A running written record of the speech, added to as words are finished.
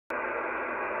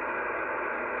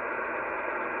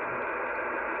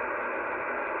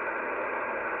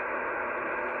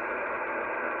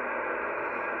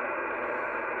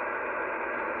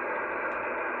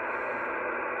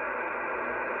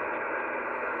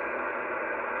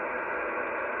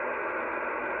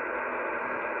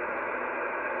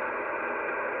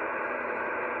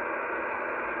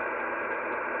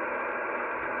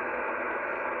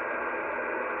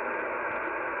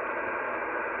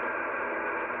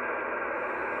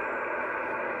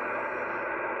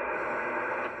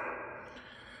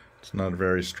It's not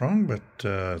very strong, but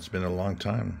it's been a long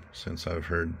time since I've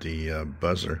heard the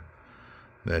buzzer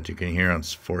that you can hear on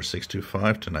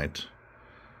 4625 tonight.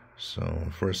 So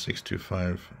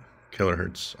 4625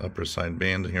 kHz upper side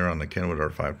band here on the Kenwood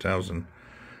R-5000.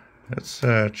 Let's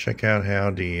check out how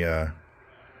the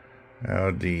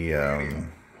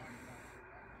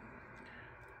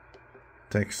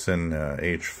Tecsun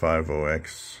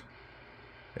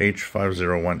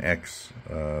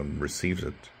H-501X receives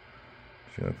it.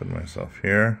 Should I put myself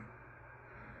here?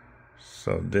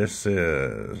 So this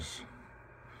is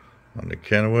on the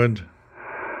Kenwood.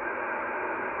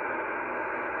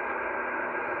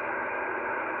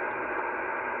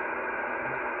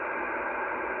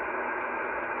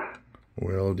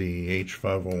 Will the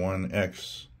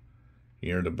H-501X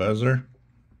hear the buzzer?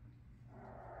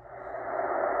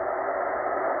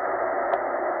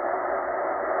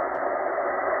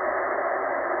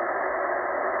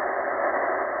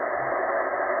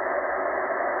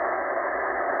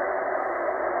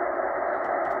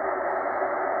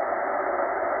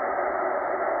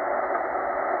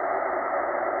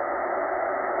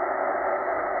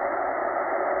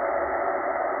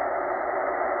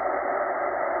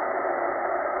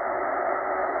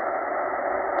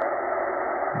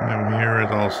 And hear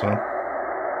it also.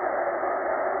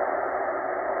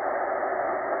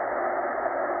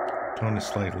 Tone is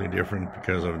slightly different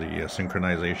because of the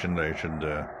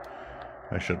synchronization.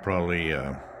 I should probably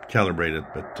calibrate it,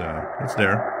 but it's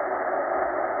there.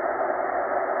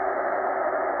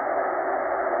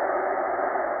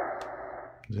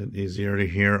 Is it easier to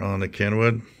hear on the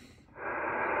Kenwood?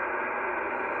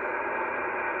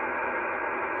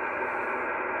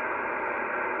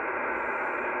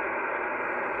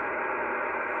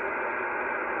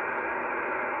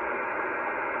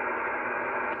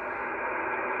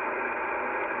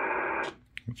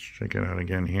 Let's check it out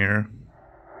again here.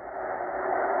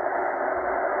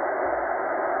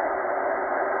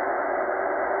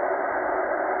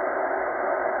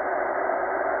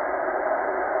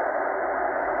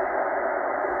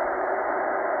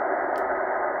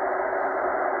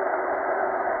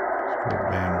 The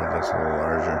bandwidth is a little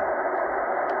larger.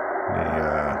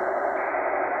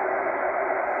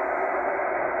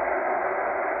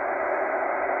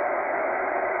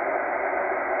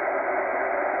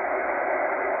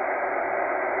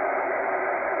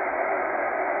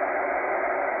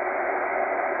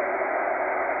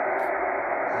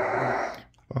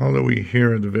 Although we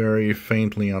hear it very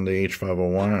faintly on the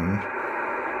H-501,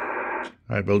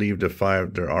 I believe the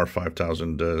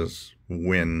R-5000 does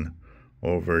win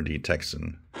over the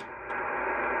Tecsun.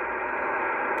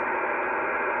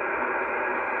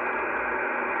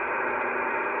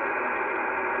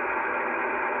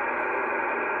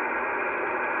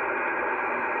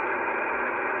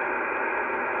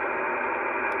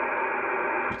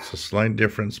 It's a slight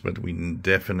difference, but we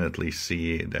definitely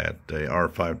see that the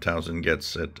R-5000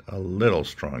 gets it a little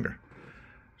stronger.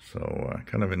 So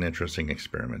kind of an interesting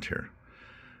experiment here.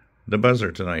 The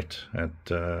buzzer tonight at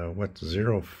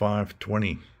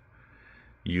 0520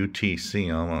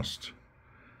 UTC, almost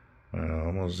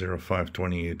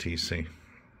 0520 UTC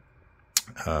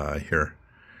here.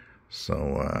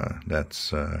 So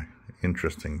that's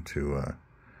interesting to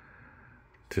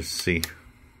see.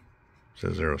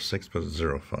 It says 06, but it's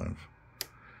 05.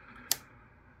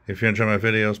 If you enjoy my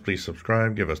videos, please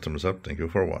subscribe, give us thumbs up. Thank you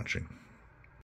for watching.